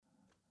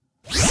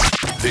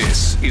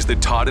This is the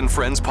Todd and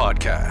Friends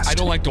podcast. I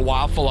don't like to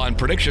waffle on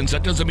predictions.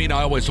 That doesn't mean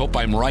I always hope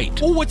I'm right.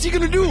 Oh, what's he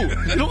going to do?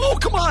 Oh,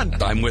 come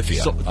on. I'm with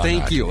you. So,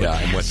 thank you. Yeah,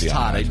 I'm with you.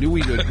 Todd, I knew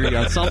we'd agree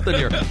on something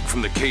here.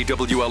 From the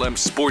KWLM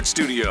Sports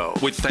Studio,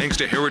 with thanks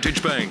to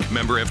Heritage Bank,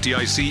 member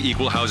FDIC,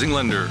 equal housing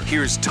lender.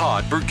 Here's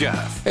Todd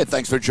Burgaff. Hey,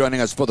 thanks for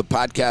joining us for the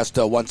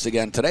podcast once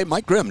again today.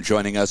 Mike Grimm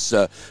joining us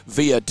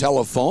via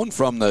telephone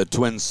from the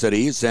Twin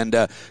Cities.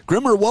 And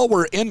Grimmer, well,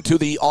 we're into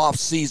the off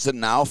season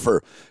now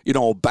for,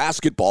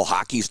 basketball,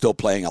 hockey still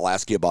playing. I'll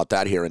ask you about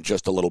that here in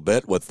just a little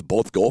bit, with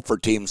both Gopher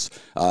teams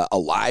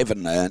alive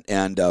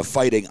and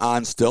fighting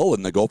on still,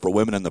 and the Gopher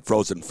women in the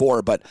Frozen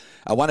Four. But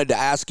I wanted to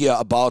ask you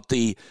about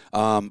the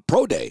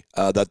pro day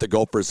that the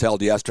Gophers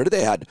held yesterday.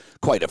 They had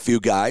quite a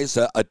few guys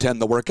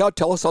attend the workout.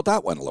 Tell us how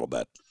that went a little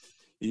bit.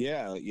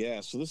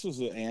 Yeah. So this is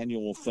an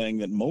annual thing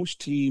that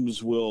most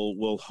teams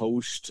will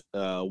host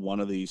one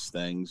of these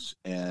things,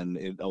 and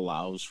it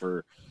allows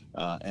for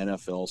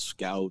NFL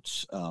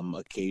scouts,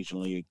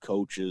 occasionally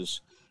coaches.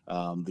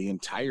 The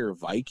entire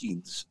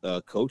Vikings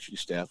coaching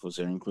staff was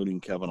there, including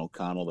Kevin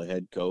O'Connell, the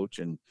head coach,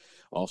 and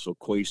also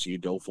Kwesi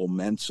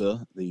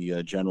Adolfo-Mensah,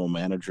 the general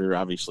manager.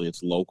 Obviously,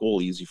 it's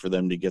local, easy for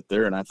them to get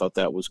there, and I thought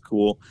that was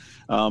cool.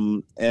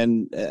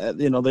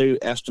 They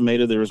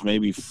estimated there was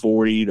maybe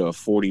 40 to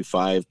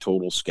 45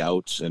 total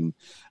scouts and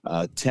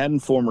 10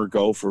 former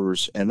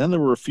Gophers, and then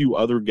there were a few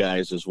other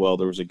guys as well.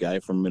 There was a guy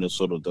from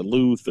Minnesota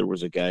Duluth. There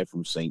was a guy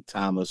from St.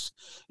 Thomas,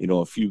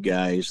 a few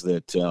guys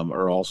that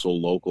are also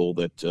local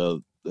that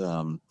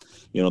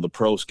the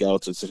pro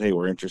scouts that said, hey,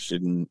 we're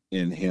interested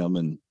in him,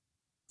 and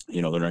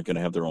they're not going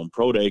to have their own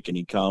pro day, can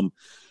he come?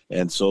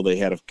 And so they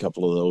had a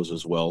couple of those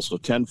as well. So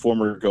 10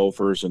 former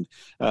Gophers, and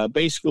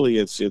basically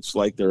it's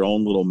like their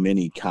own little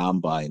mini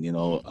combine.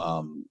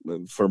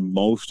 For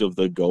most of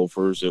the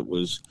Gophers, it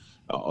was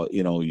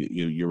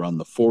you run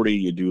the 40,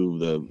 you do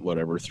the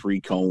whatever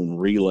 3-cone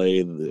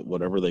relay,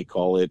 whatever they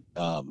call it.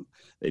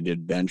 They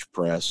did bench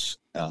press,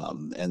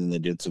 and then they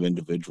did some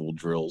individual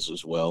drills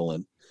as well,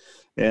 and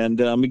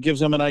it gives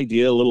them an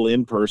idea, a little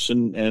in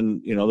person.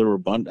 And there were a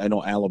bunch. I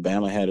know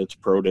Alabama had its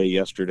pro day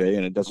yesterday,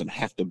 and it doesn't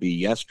have to be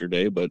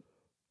yesterday, but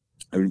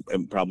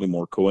probably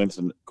more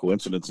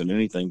coincidence than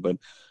anything. But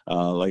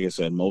like I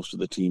said, most of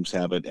the teams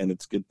have it, and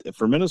it's good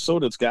for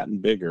Minnesota. It's gotten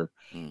bigger.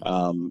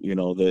 The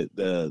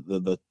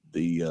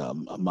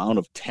amount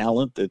of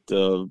talent that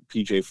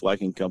PJ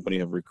Fleck and company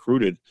have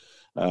recruited.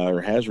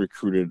 Or has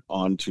recruited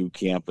onto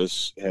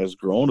campus has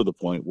grown to the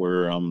point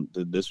where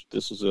this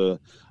is a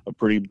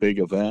pretty big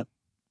event.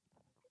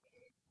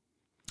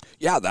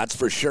 Yeah, that's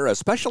for sure,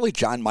 especially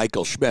John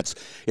Michael Schmitz.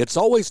 It's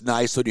always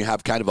nice when you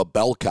have kind of a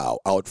bell cow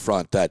out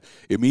front that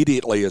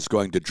immediately is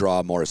going to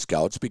draw more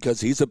scouts because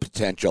he's a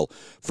potential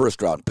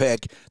first-round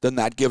pick. Then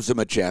that gives him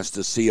a chance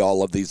to see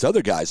all of these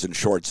other guys in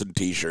shorts and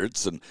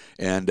T-shirts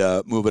and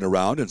moving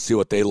around and see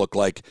what they look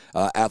like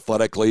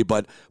athletically.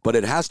 But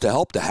it has to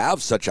help to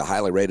have such a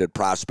highly rated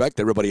prospect.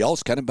 Everybody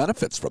else kind of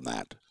benefits from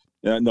that.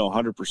 Yeah, no,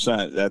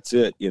 100%. That's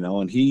it.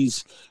 And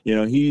he's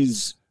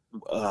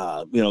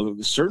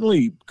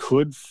certainly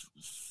could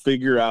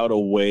figure out a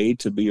way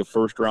to be a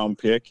first-round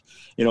pick.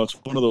 It's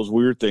one of those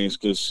weird things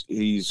because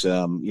he's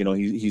going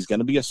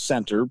to be a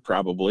center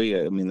probably.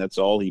 I mean, that's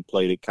all he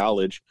played at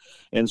college,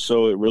 and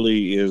so it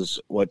really is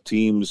what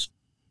teams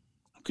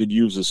could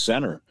use a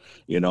center,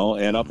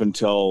 and up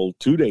until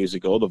 2 days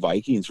ago, the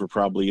Vikings were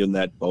probably in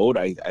that boat.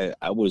 I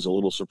was a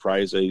little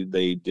surprised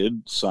they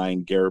did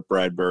sign Garrett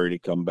Bradbury to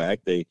come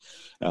back. They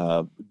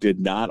did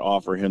not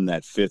offer him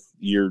that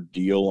 5th-year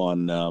deal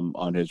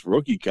on his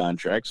rookie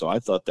contract, so I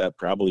thought that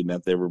probably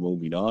meant they were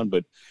moving on,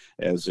 but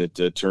as it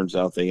turns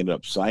out, they ended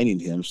up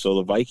signing him. So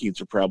the Vikings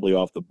are probably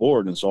off the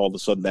board, and so all of a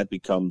sudden that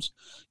becomes,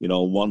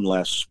 one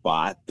less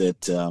spot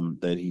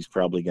that he's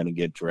probably going to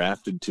get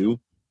drafted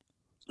to.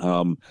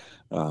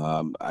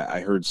 I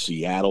heard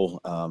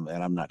Seattle,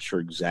 and I'm not sure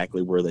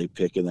exactly where they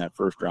pick in that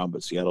first round,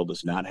 but Seattle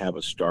does not have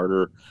a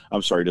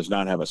does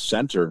not have a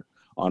center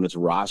on its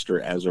roster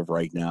as of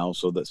right now.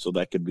 So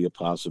that could be a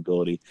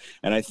possibility.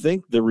 And I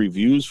think the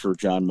reviews for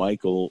John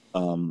Michael,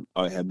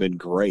 have been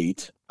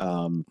great.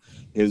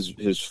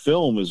 His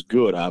film is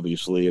good,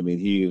 obviously. I mean,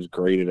 he is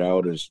graded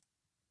out as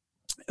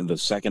the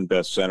second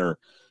best center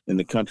in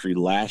the country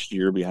last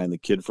year behind the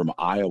kid from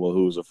Iowa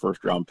who was a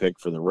first-round pick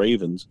for the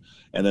Ravens.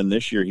 And then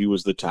this year he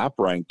was the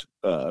top-ranked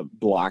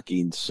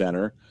blocking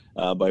center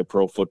by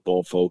Pro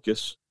Football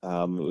Focus,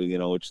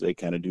 which they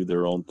kind of do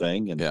their own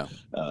thing and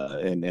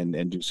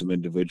do some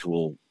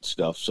individual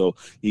stuff. So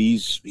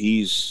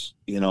he's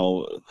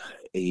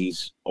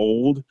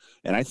old.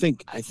 And I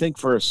think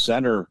for a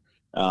center,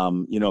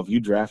 if you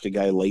draft a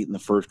guy late in the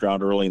first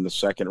round, early in the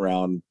second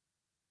round,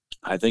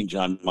 I think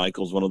John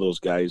Michael's one of those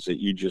guys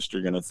that you just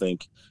are going to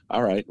think,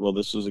 all right, well,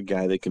 this is a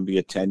guy that can be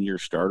a 10-year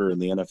starter in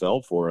the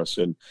NFL for us.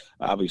 And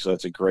obviously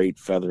that's a great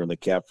feather in the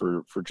cap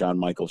for John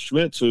Michael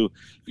Schmitz, who,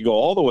 if you go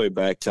all the way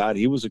back, Todd,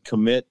 he was a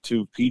commit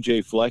to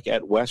PJ Fleck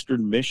at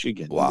Western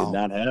Michigan. Wow.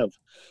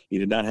 He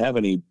did not have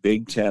any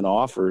Big Ten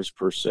offers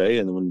per se.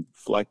 And when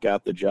Fleck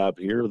got the job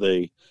here,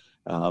 they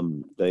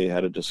they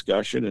had a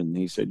discussion, and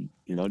he said, do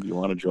you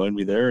want to join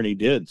me there? And he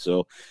did.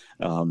 So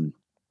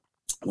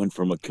went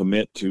from a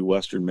commit to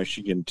Western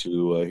Michigan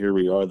to here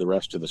we are, the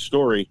rest of the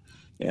story,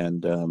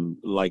 and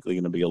likely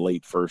going to be a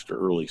late first or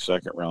early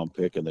second round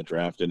pick in the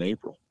draft in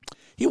April.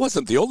 He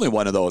wasn't the only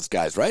one of those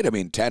guys, right? I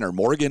mean, Tanner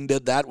Morgan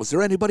did that. Was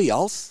there anybody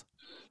else?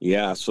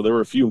 Yeah, so there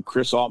were a few.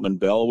 Chris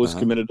Altman-Bell was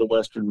committed to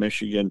Western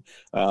Michigan.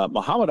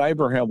 Muhammad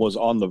Ibrahim was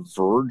on the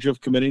verge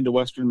of committing to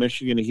Western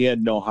Michigan. He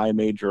had no high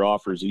major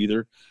offers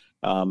either.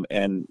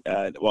 And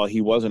while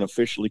he wasn't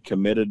officially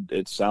committed,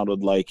 it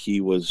sounded like he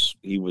was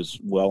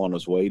well on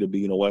his way to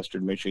being a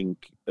Western Michigan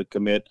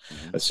commit.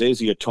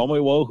 Asezi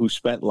Atomewo, who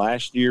spent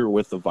last year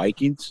with the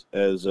Vikings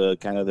as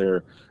kind of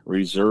their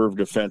reserve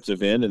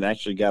defensive end, and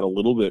actually got a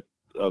little bit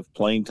of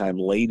playing time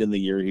late in the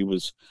year. He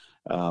was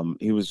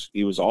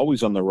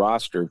always on the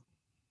roster.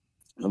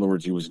 In other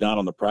words, he was not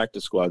on the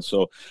practice squad.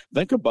 So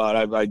think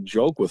about, I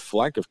joke with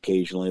Fleck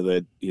occasionally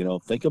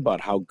that, think about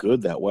how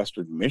good that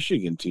Western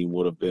Michigan team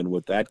would have been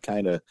with that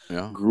kind of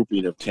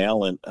grouping of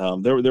talent.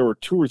 There were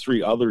two or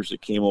three others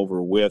that came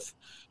over with,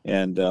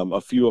 and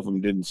a few of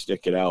them didn't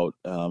stick it out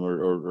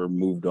or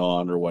moved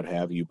on or what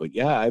have you. But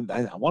yeah,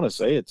 I want to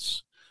say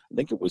I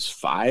think it was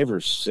 5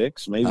 or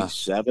 6, maybe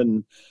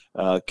 7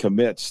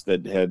 commits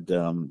that had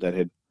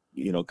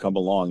come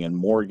along, and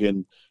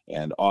Morgan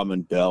and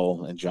Almond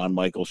Bell and John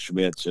Michael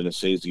Schmitz and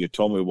Asezi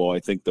Atomewo. I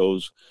think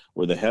those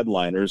were the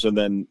headliners. And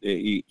then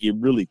you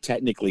really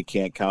technically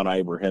can't count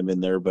Ibrahim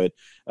in there, but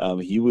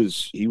he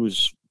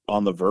was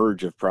on the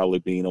verge of probably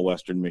being a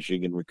Western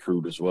Michigan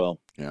recruit as well.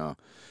 Yeah,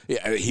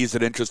 he's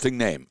an interesting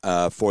name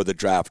for the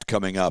draft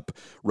coming up.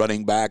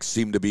 Running backs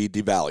seem to be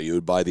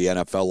devalued by the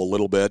NFL a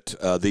little bit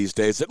these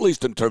days, at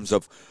least in terms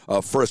of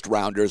first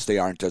rounders. They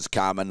aren't as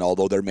common,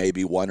 although there may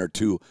be 1 or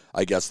 2,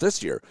 I guess,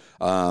 this year.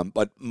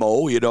 But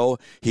Mo,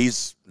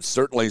 he's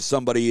certainly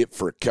somebody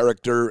for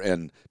character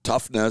and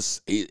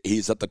toughness.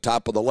 He's at the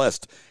top of the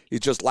list. He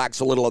just lacks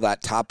a little of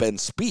that top-end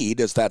speed.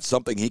 Is that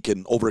something he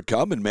can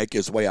overcome and make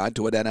his way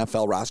onto an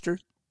NFL roster?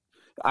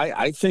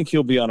 I think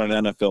he'll be on an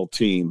NFL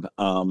team.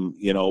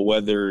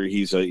 Whether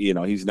he's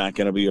he's not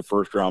going to be a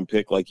first round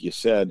pick, like you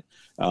said,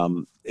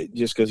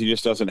 just because he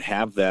just doesn't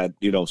have that,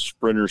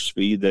 sprinter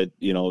speed that,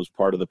 is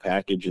part of the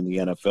package in the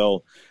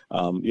NFL.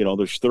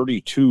 There's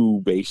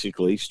 32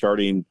 basically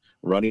starting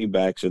running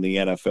backs in the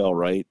NFL,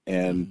 right?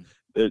 And,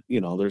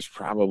 there's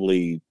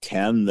probably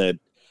 10 that,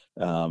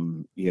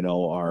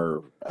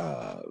 are,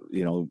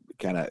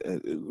 kind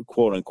of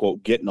quote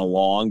unquote getting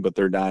along, but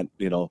they're not,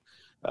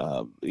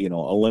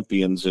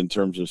 Olympians in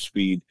terms of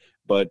speed.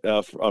 But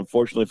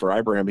unfortunately for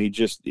Ibrahim,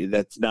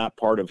 that's not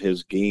part of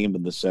his game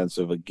in the sense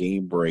of a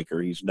game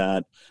breaker. He's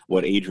not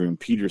what Adrian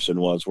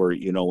Peterson was, where,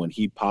 when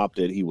he popped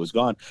it, he was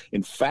gone.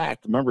 In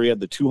fact, remember, he had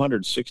the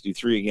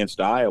 263 against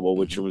Iowa,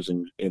 which was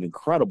an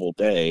incredible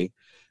day.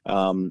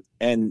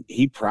 And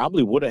he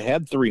probably would have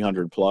had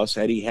 300 plus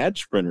had he had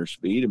sprinter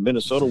speed, and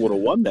Minnesota would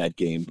have won that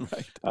game.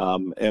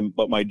 Right.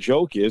 But my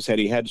joke is, had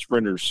he had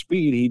sprinter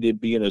speed, he did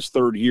be in his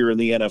 3rd year in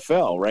the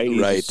NFL, right?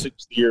 He's a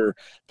 6th-year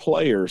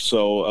player.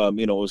 So,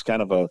 it was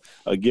kind of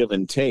a give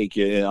and take.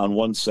 On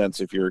one sense,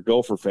 if you're a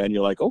Gopher fan,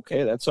 you're like,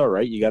 okay, that's all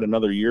right. You got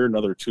another year,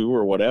 another 2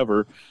 or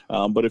whatever.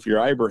 But if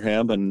you're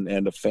Ibrahim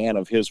and a fan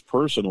of his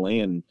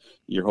personally, and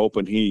you're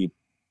hoping he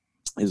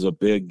is a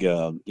big,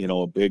 a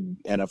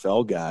big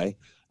NFL guy,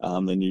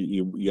 then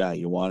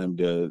you want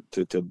him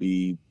to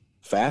be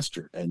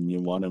faster, and you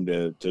want him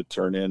to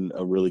turn in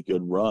a really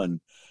good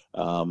run.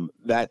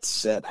 That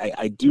said,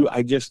 I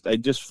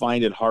just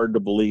find it hard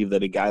to believe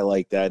that a guy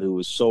like that, who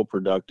was so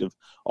productive,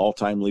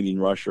 all-time leading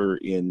rusher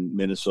in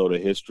Minnesota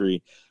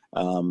history,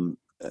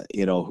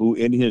 who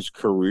in his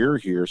career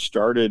here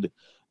started,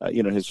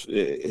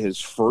 his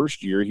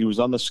first year, he was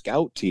on the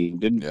scout team,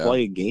 didn't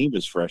play a game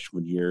his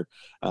freshman year.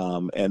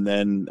 And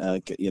then,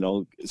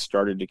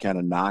 started to kind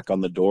of knock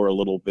on the door a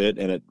little bit.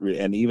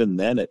 And even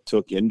then it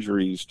took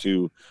injuries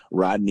to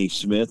Rodney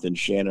Smith and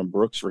Shannon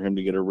Brooks for him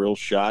to get a real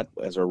shot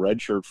as a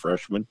redshirt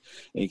freshman.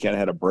 And he kind of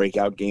had a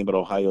breakout game at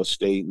Ohio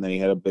State, and then he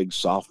had a big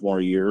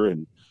sophomore year.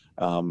 And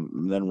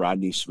then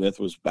Rodney Smith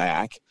was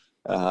back.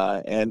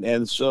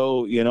 And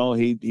so,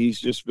 he's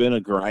just been a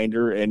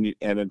grinder, and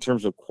in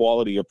terms of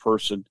quality of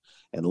person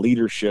and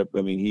leadership,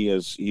 I mean, he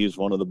is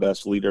one of the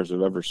best leaders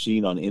I've ever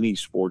seen on any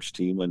sports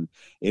team and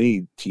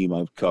any team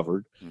I've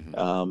covered.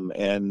 Mm-hmm.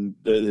 And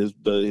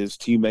his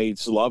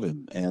teammates love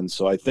him. And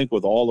so I think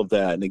with all of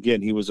that, and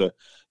again,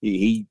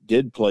 he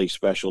did play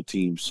special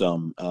teams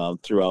some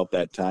throughout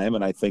that time.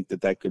 And I think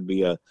that could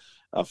be a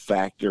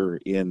factor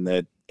in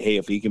that. Hey,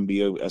 if he can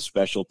be a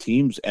special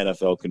teams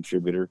NFL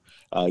contributor,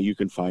 you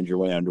can find your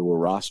way onto a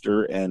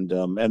roster and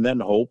then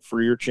hope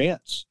for your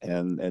chance.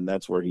 And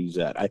that's where he's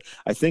at.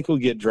 I think he'll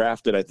get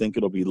drafted. I think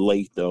it'll be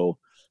late, though.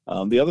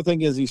 The other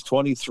thing is he's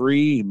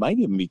 23. He might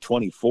even be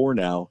 24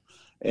 now.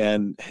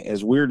 And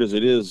as weird as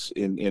it is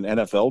in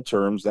NFL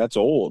terms, that's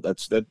old.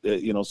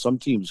 Some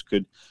teams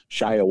could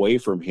shy away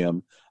from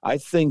him. I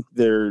think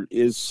there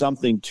is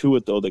something to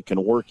it, though, that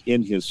can work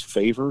in his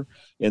favor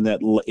in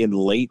that in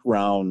late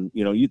round,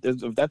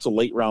 if that's a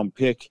late round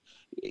pick,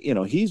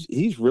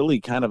 he's really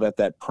kind of at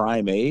that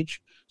prime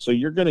age. So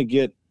you're going to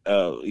get,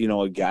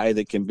 a guy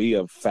that can be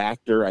a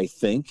factor, I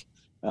think,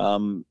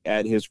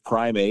 at his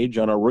prime age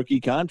on a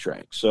rookie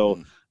contract.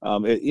 So,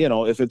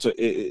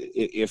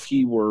 if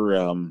he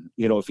were,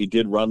 if he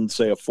did run,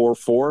 say, a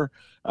 4.4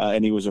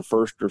 and he was a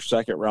first or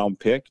second round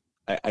pick,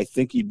 I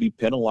think he'd be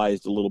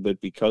penalized a little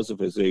bit because of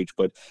his age.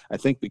 But I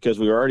think because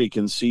we already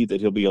can see that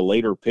he'll be a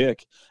later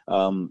pick,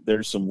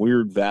 there's some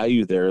weird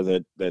value there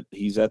that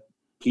he's at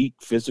peak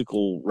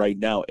physical right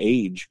now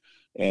age,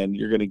 and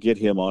you're going to get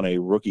him on a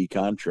rookie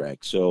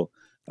contract. So,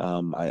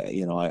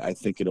 I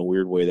think in a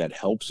weird way that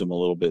helps him a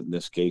little bit in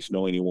this case,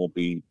 knowing he won't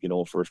be,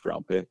 a first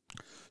round pick.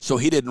 So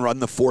he didn't run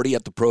the 40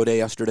 at the pro day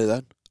yesterday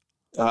then?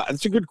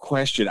 That's a good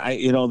question.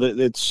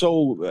 It's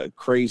so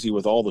crazy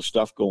with all the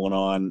stuff going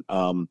on.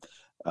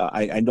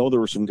 I know there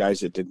were some guys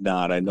that did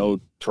not. I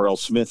know Terrell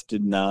Smith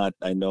did not.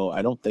 I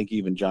don't think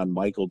even John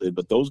Michael did,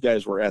 but those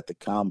guys were at the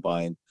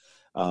combine.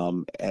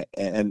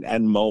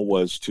 And Mo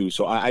was too.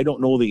 So I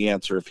don't know the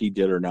answer if he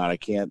did or not.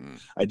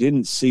 I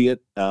didn't see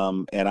it.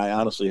 And I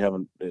honestly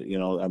haven't,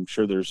 I'm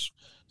sure there's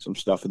some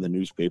stuff in the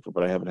newspaper,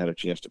 but I haven't had a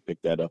chance to pick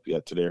that up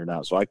yet today or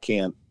not. So I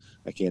can't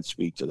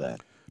speak to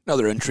that.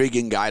 Another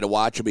intriguing guy to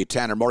watch would be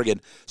Tanner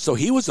Morgan. So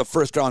he was a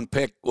first-round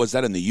pick. Was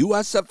that in the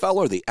USFL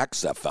or the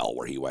XFL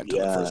where he went to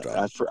the first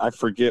round? I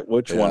forget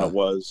which one it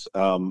was,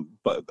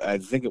 but I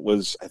think it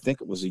was a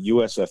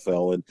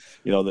USFL. And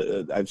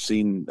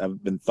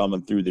I've been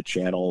thumbing through the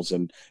channels,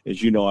 and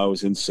as you know, I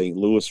was in St.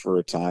 Louis for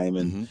a time,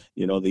 and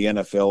the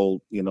NFL,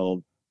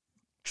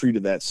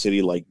 treated that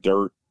city like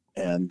dirt,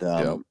 and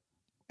they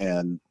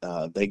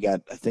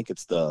got, I think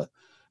it's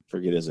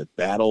is it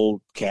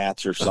Battle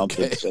Cats or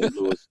something? Okay. St.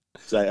 Louis.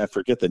 I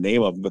forget the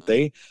name of them, but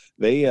they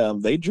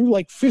drew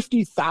like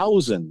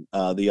 50,000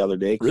 the other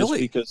day.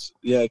 Really? Because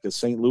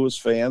St. Louis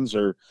fans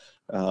are,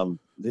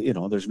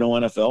 there's no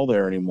NFL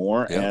there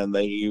anymore, and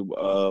they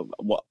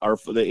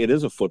it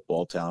is a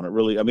football town. It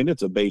really,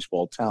 it's a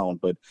baseball town,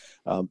 but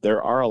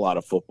there are a lot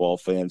of football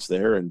fans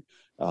there, and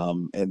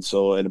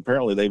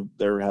apparently they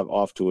have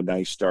off to a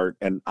nice start.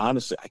 And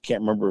honestly, I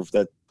can't remember if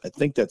I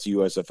think that's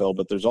USFL,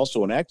 but there's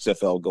also an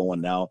XFL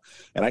going now,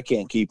 and I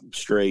can't keep them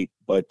straight.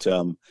 But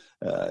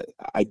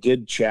I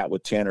did chat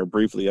with Tanner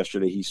briefly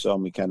yesterday. He saw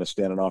me kind of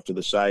standing off to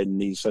the side, and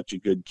he's such a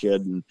good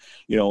kid. And,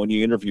 when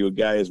you interview a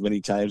guy as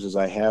many times as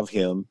I have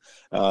him,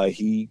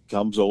 he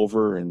comes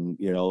over and,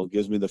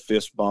 gives me the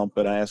fist bump,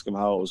 and I ask him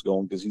how it was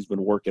going because he's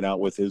been working out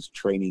with his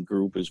training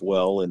group as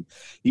well. And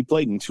he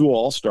played in 2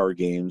 All-Star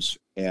games.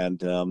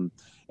 And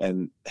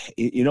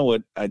you know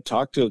what? I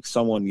talked to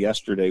someone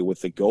yesterday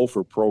with the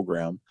Gopher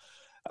program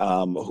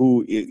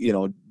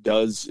who,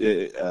 does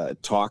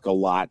talk a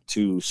lot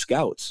to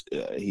scouts.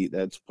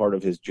 That's part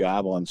of his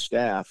job on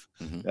staff.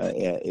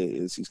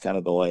 He's kind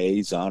of the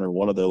liaison or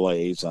one of the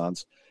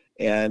liaisons.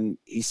 And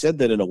he said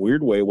that in a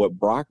weird way, what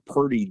Brock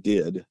Purdy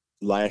did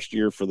last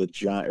year for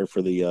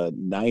the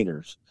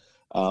Niners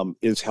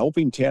is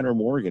helping Tanner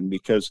Morgan,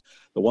 because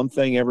the one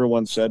thing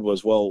everyone said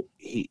was, well,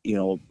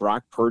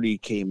 Brock Purdy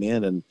came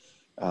in and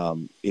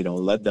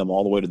led them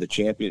all the way to the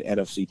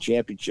NFC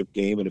Championship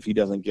game, and if he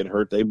doesn't get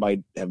hurt, they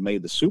might have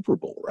made the Super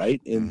Bowl,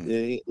 right?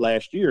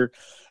 Last year,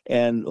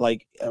 and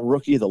like a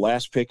rookie, the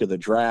last pick of the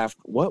draft,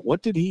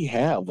 what did he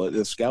have?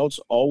 The scouts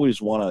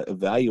always want to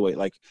evaluate,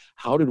 like,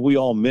 how did we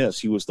all miss?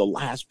 He was the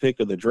last pick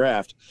of the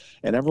draft,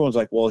 and everyone's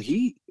like, well,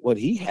 what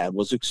he had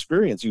was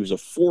experience. He was a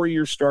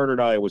 4-year starter at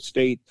Iowa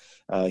State.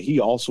 He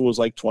also was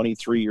like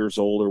 23 years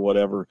old or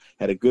whatever,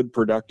 had a good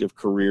productive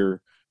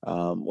career.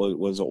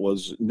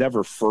 Was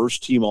never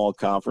first team all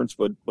conference,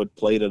 but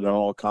played at an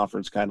all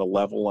conference kind of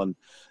level and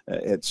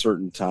at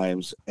certain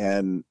times.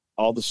 And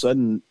all of a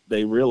sudden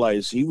they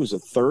realized he was a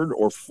 3rd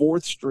or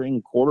 4th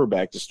string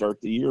quarterback to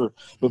start the year.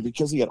 But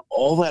because he had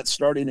all that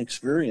starting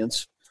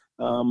experience,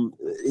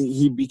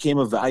 he became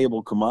a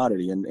valuable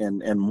commodity,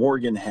 and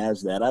Morgan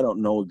has that. I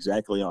don't know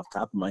exactly off the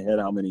top of my head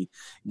how many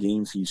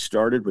games he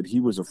started, but he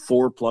was a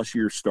 4+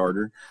 year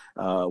starter,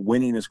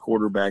 winning his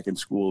quarterback in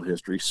school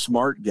history,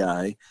 smart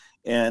guy.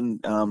 And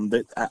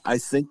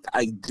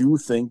I do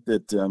think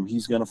that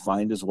he's going to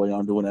find his way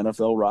onto an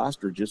NFL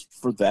roster just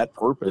for that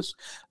purpose.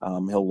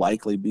 He'll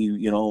likely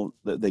be,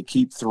 they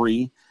keep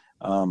 3,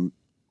 and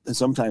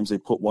sometimes they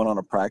put 1 on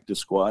a practice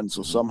squad, and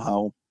so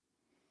somehow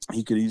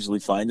he could easily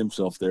find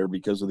himself there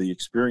because of the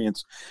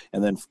experience.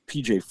 And then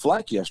PJ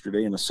Fleck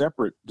yesterday, in a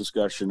separate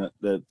discussion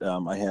that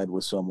I had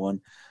with someone,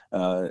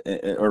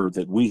 or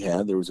that we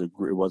had, it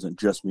wasn't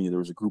just me, there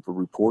was a group of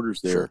reporters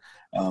there.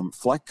 Sure.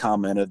 Fleck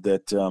commented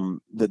that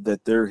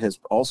that there has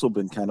also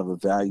been kind of a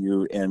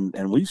value,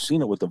 and we've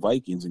seen it with the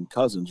Vikings and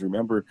Cousins.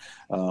 Remember,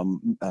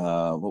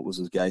 what was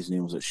his guy's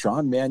name? Was it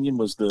Sean Mannion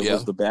was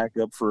the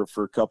backup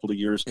for a couple of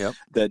years?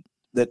 Yep.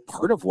 That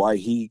part of why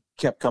he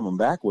kept coming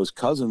back was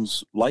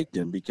Cousins liked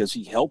him because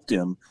he helped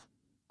him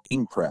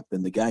game prep,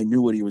 and the guy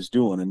knew what he was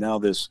doing. And now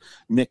this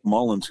Nick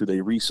Mullins, who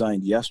they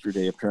re-signed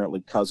yesterday,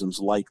 apparently Cousins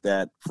liked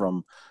that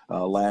from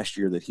last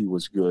year, that he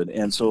was good.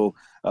 And so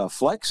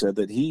Fleck said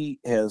that he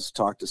has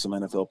talked to some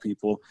NFL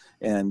people,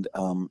 and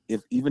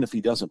even if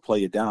he doesn't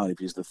play it down, if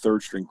he's the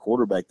third string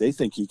quarterback, they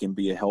think he can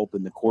be a help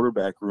in the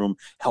quarterback room,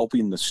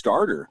 helping the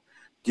starter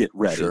get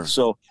ready. Sure.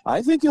 So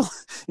I think he'll,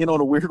 in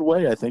a weird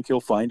way, I think he'll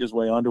find his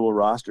way onto a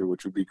roster,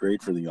 which would be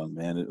great for the young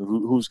man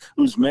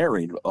who's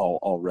married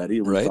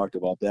already. We talked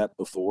about that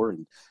before,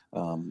 and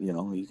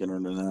he can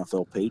earn an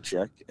NFL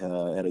paycheck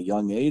at a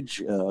young age.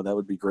 That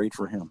would be great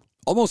for him.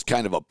 Almost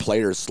kind of a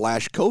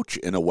player/coach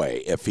in a way,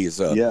 if he's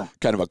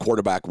kind of a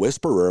quarterback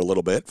whisperer a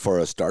little bit for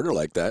a starter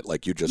like that,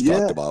 like you just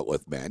talked about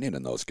with Mannion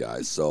and those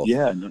guys. So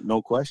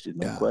no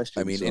question.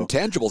 I mean,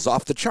 intangibles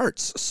off the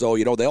charts. So,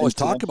 they always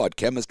talk about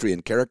chemistry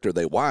and character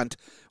they want.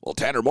 Well,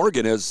 Tanner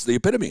Morgan is the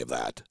epitome of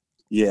that.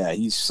 Yeah,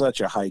 he's such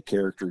a high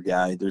character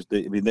guy. That's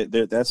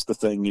the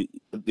thing.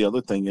 The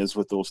other thing is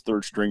with those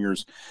third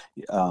stringers,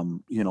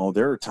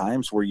 there are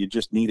times where you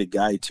just need a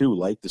guy too,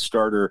 like the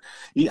starter.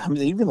 I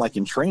mean, even like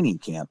in training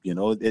camp,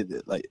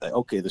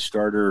 the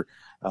starter.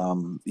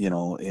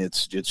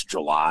 It's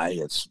July,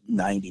 it's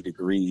 90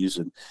 degrees,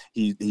 and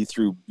he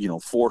threw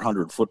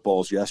 400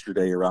 footballs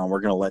yesterday around.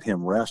 We're going to let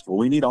him rest. Well,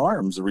 we need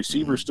arms. The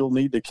receivers still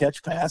need to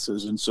catch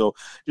passes, and so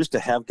just to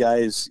have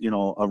guys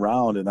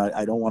around, and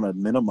I don't want to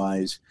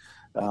minimize.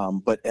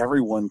 But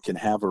everyone can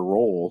have a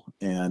role,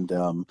 and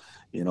there's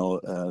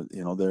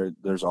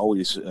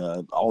always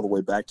all the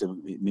way back to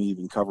me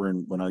even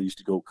covering when I used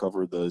to go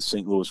cover the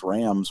St. Louis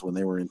Rams when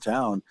they were in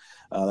town.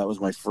 That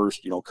was my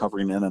first,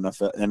 covering an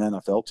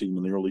NFL team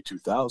in the early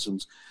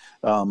 2000s.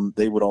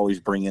 They would always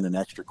bring in an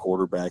extra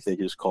quarterback. They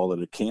just call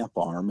it a camp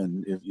arm,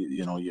 and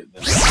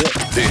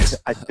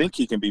I think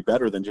he can be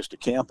better than just a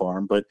camp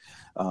arm. But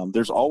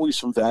there's always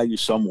some value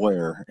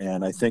somewhere,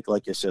 and I think,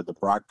 like I said, the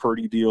Brock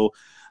Purdy deal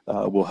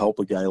will help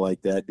a guy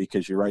like that,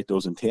 because you're right,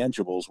 those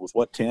intangibles with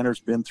what Tanner's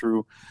been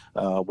through,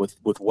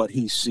 with what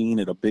he's seen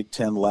at a Big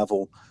Ten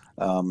level,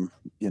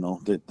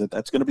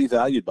 that's going to be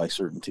valued by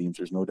certain teams.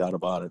 There's no doubt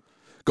about it.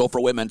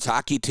 Gopher women's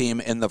hockey team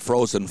in the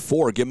Frozen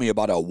Four. Give me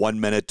about a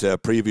 1-minute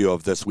preview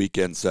of this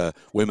weekend's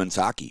women's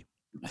hockey.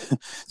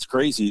 It's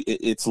crazy.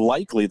 It's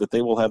likely that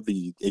they will have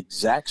the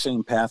exact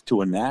same path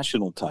to a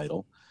national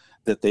title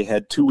that they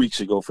had 2 weeks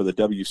ago for the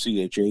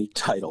WCHA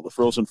title. The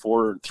Frozen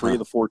Four, three of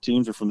the four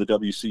teams are from the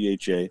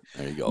WCHA.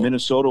 There you go.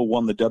 Minnesota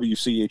won the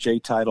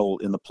WCHA title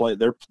in the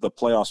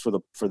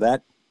playoffs for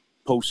that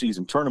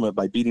postseason tournament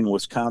by beating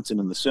Wisconsin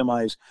in the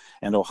semis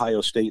and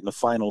Ohio State in the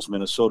finals.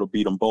 Minnesota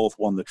beat them both,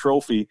 won the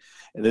trophy.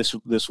 And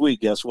this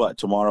week, guess what?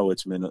 Tomorrow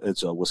it's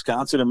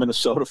Wisconsin and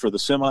Minnesota for the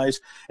semis,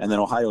 and then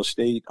Ohio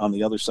State on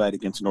the other side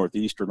against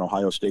Northeastern.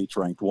 Ohio State's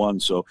ranked 1,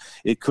 so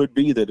it could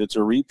be that it's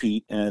a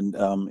repeat. And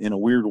in a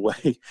weird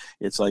way,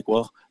 it's like,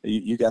 well,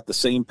 you got the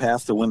same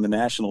path to win the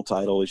national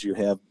title as you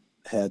have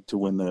had to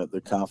win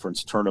the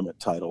conference tournament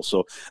title.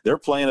 So they're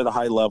playing at a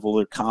high level.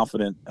 They're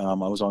confident. I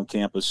was on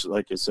campus,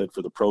 like I said,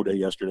 for the pro day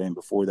yesterday, and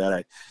before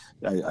that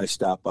I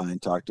stopped by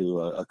and talked to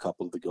a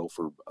couple of the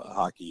Gopher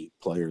hockey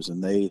players,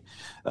 and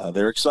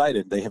they're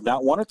excited. They have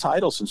not won a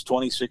title since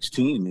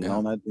 2016,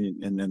 so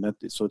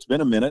it's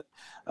been a minute,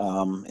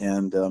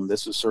 and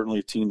this is certainly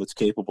a team that's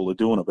capable of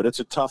doing it, but it's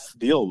a tough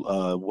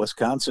deal.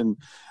 Wisconsin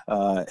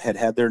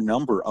had their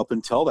number up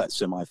until that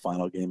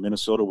semifinal game.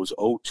 Minnesota was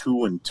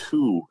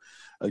 0-2-2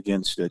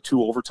 against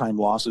 2 overtime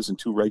losses and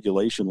 2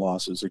 regulation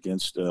losses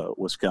against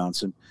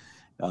Wisconsin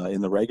in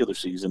the regular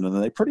season.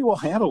 And they pretty well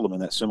handled them in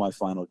that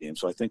semifinal game.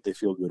 So I think they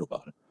feel good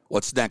about it.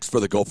 What's next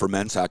for the Gopher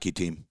men's hockey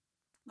team?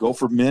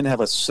 Gopher men have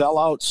a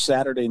sellout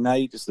Saturday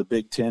night. It's the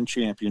Big Ten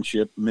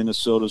championship.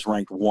 Minnesota's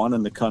ranked 1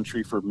 in the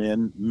country for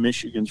men.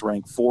 Michigan's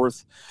ranked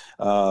 4th.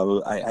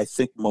 I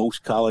think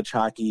most college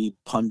hockey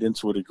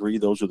pundits would agree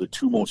those are the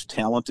 2 most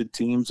talented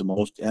teams, the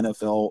most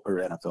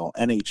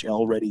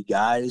NHL ready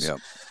guys. Yep.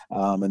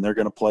 And they're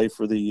going to play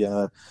for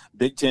the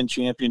Big Ten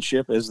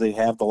championship as they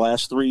have the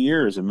last 3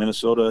 years. And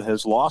Minnesota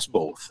has lost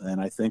both. And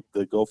I think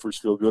the Gophers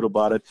feel good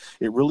about it.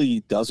 It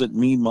really doesn't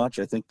mean much.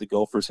 I think the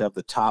Gophers have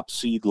the top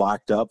seed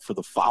locked up for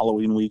the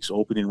following week's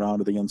opening round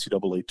of the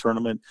NCAA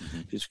tournament,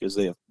 just because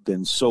they have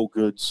been so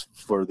good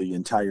for the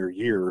entire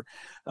year.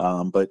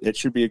 But it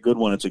should be a good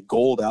one. It's a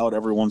gold out.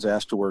 Everyone's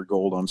asked to wear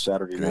gold on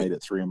Saturday night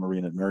at 3M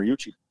Arena at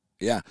Mariucci.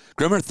 Yeah.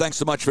 Grimmer, thanks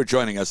so much for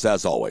joining us,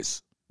 as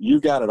always. You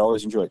got it.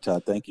 Always enjoy it,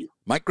 Todd. Thank you.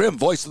 Mike Grimm,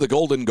 voice of the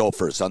Golden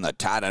Gophers on the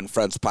Todd and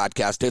Friends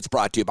podcast. It's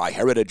brought to you by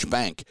Heritage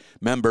Bank,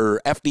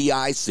 member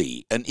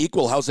FDIC, an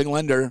equal housing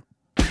lender.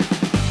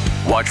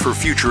 Watch for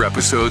future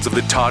episodes of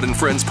the Todd and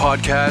Friends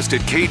podcast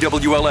at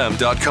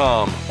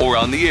KWLM.com or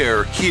on the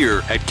air here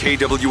at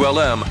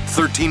KWLM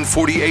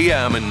 1340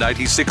 AM and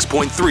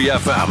 96.3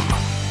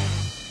 FM.